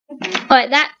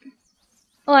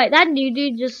Alright, that new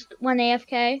dude just went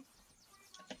AFK.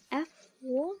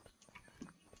 F4?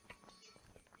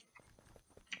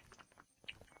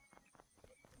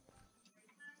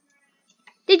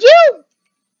 Did you?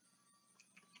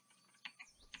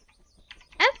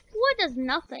 F4 does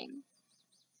nothing.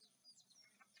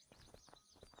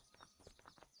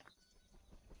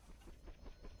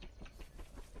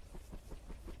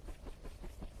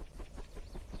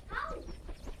 How?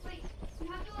 Wait,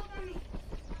 you have to look on me. You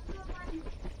have to look on me.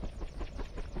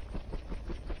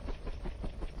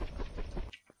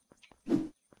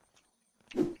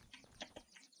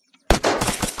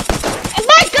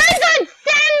 My gun's on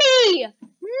semi!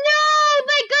 No,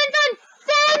 my gun's on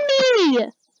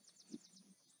semi!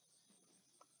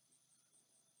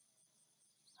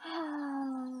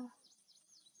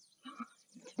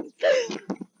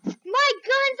 My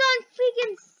gun's on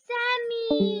freaking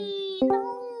semi! No!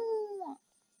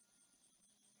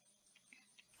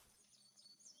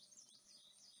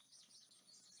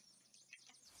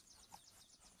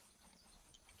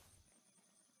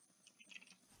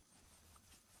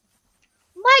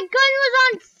 My gun was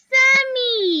on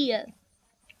semi!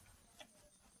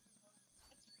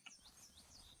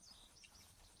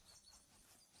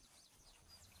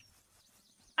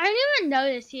 I didn't even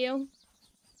notice you.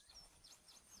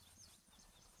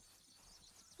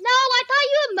 No, I thought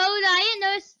you were Moda. I didn't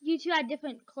notice you two had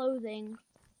different clothing.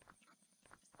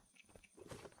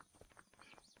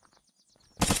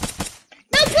 No,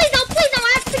 please, no, please, no.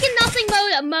 I have freaking nothing,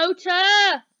 Moda.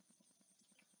 Motor!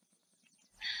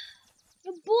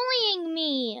 You're bullying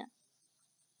me.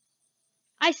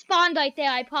 I spawned right there,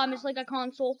 I promise, like a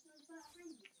console.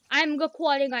 I'm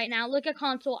recording right now, like a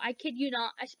console. I kid you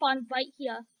not. I spawned right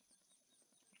here.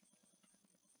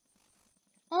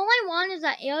 All I want is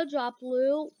that airdrop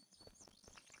loot.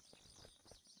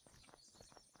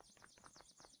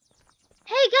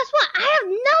 Hey, guess what? I have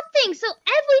nothing, so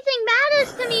everything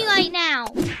matters to me right now.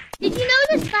 Did you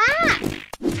notice that?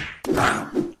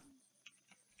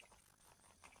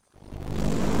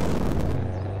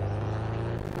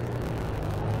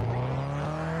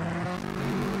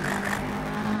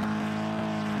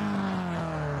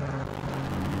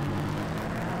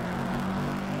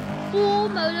 Ooh,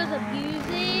 Moto's abusing.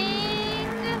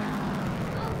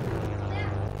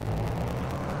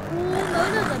 Ooh,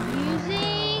 Moto's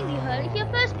abusing. You heard it here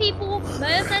first, people. Moto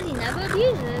says he never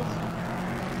abuses.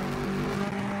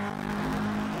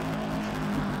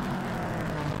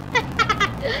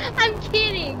 I'm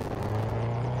kidding.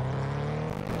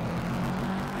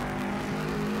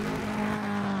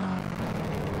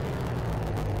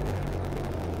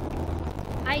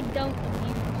 I don't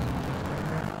abuse.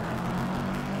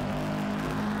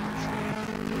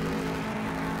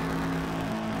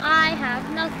 I have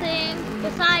nothing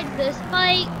besides this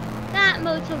bike that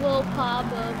Motor will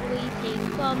probably take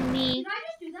from me. Did I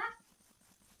just do that?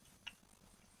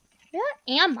 Where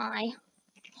am I?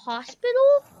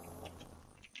 Hospital?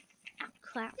 Ah,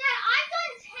 crap. Dad, I've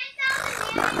done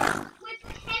 10,000 damage with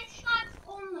headshots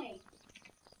only.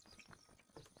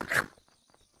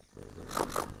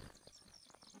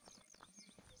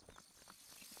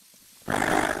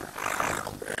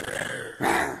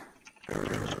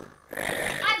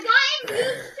 I've gotten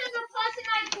used to the person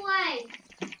I play.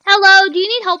 Hello, do you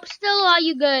need help still or are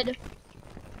you good?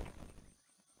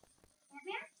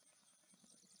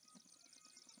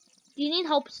 Do you need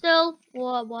help still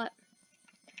or what?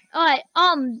 Alright,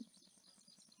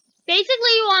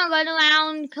 basically you want to run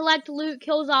around, collect loot,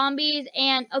 kill zombies,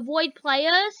 and avoid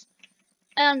players.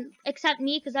 Except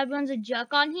me, because everyone's a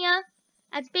jerk on here.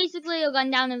 That's basically a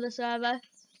rundown of the server.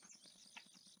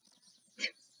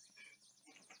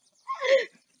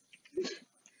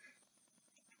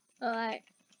 Alright.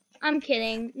 I'm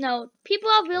kidding. No,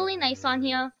 people are really nice on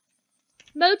here.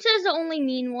 Mota's the only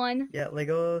mean one. Yeah,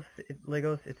 Legos,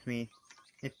 it's me.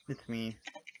 It's me.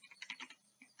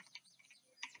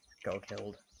 Go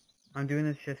killed. I'm doing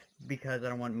this just because I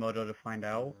don't want Moto to find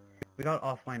out. We got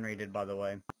offline rated, by the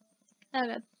way.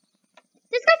 Okay.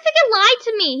 This guy freaking lied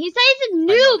to me. He said he's a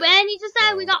noob and he just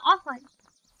said we got offline.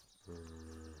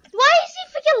 Why is he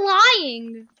freaking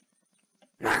lying?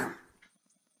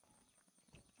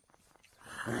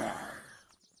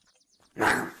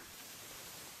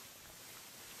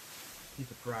 He's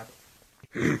a brat.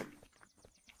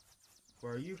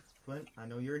 Where are you, Flint? I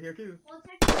know you're here too. Well,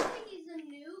 technically he's a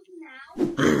noob now.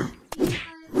 Because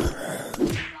he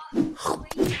got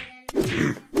rated and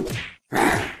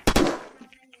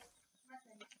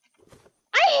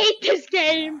I hate this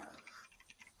game.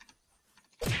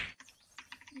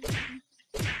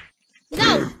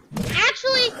 No,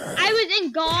 actually, I was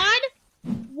in God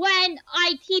when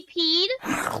I TP'd.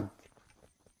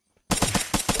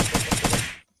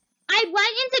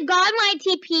 glad when I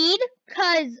TP'd,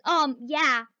 cause,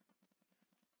 yeah.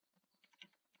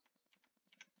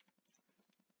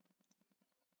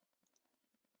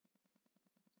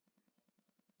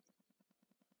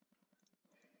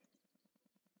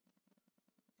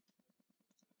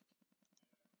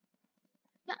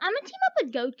 Yeah, I'm gonna team up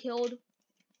with Goat Killed.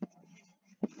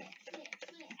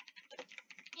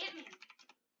 Ant-Man.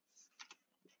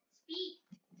 Speak.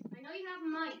 I know you have a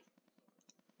mic.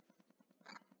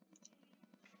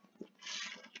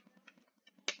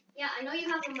 Yeah, I know you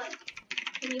have a mic.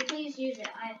 Can you please use it?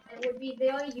 It would be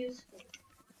very useful.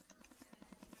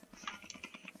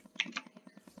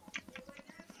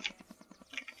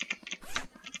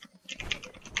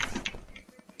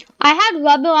 I had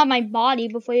rubber on my body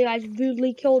before you guys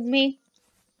rudely killed me.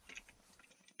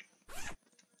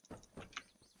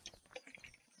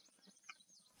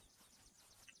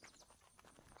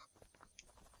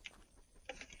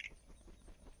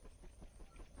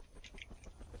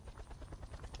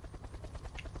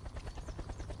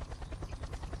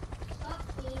 Stop,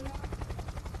 Cleaner.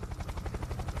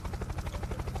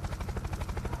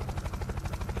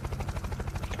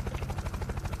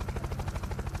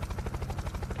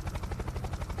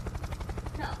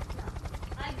 No.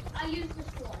 I used this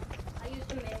one. I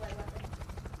used a melee weapon.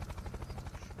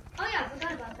 Oh yeah, I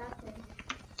forgot about that thing.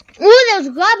 Ooh, there's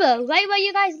rubber right where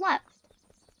you guys left.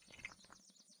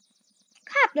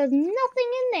 Crap, there's nothing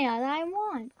in there that I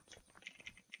want.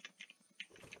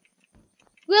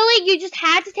 Really? You just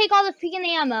had to take all the freaking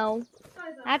ammo.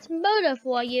 Sorry about That's murder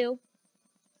for you.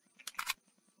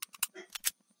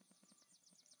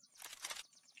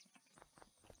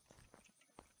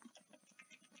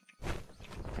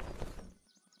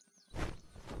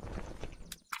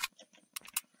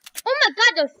 Oh my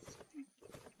god, there's...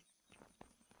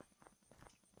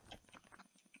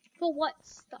 For what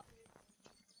stuff?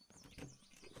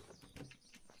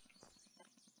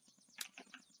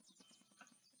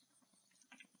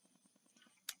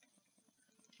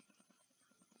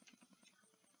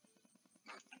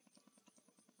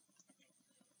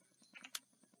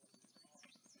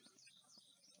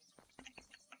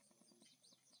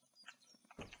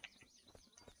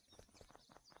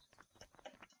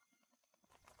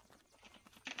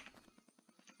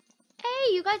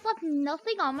 Hey, you guys left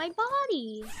nothing on my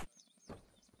body.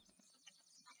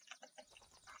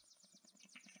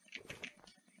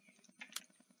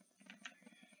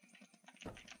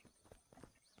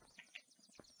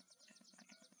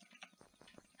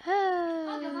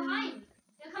 Oh, they're behind.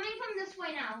 They're coming from this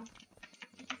way now.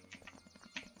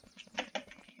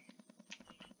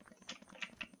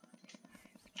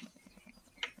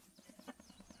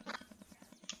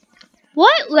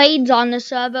 What raids on the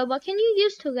server? What can you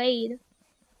use to raid?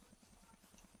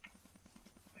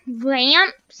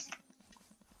 Ramps?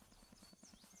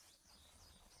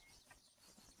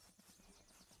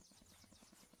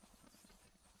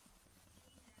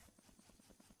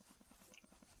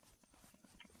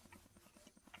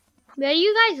 Where do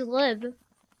you guys live?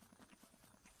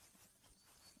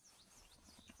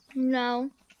 No.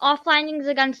 Offlining's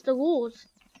against the rules.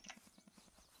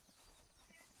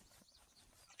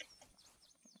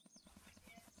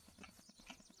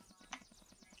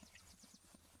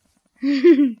 Oh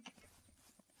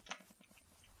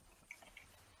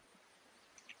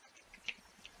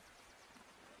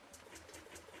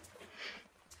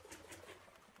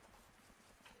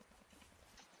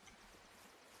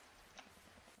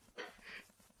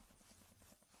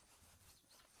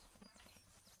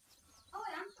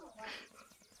wait, I'm still alive.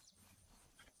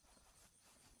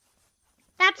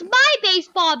 That's my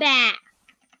baseball bat.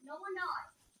 No, we're not.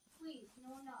 Please, no,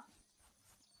 we're not.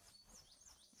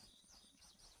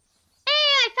 Hey,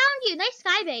 I found you. Nice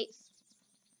sky base.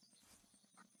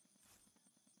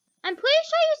 I'm pretty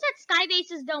sure you said sky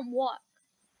bases don't work.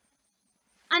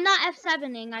 I'm not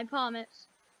F7ing, I promise.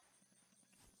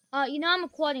 You know I'm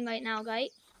recording right now,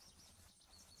 right?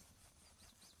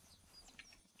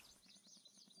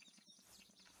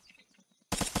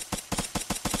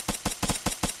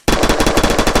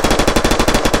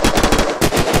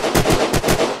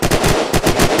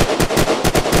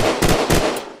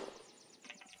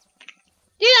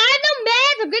 Dude, I have no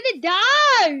meds. I'm gonna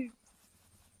die.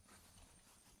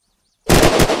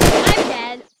 I'm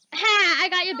dead. Ha! I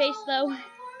got your base though. If only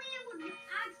it would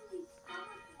actually stop.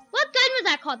 What gun was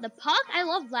that called? The puck? I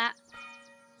love that.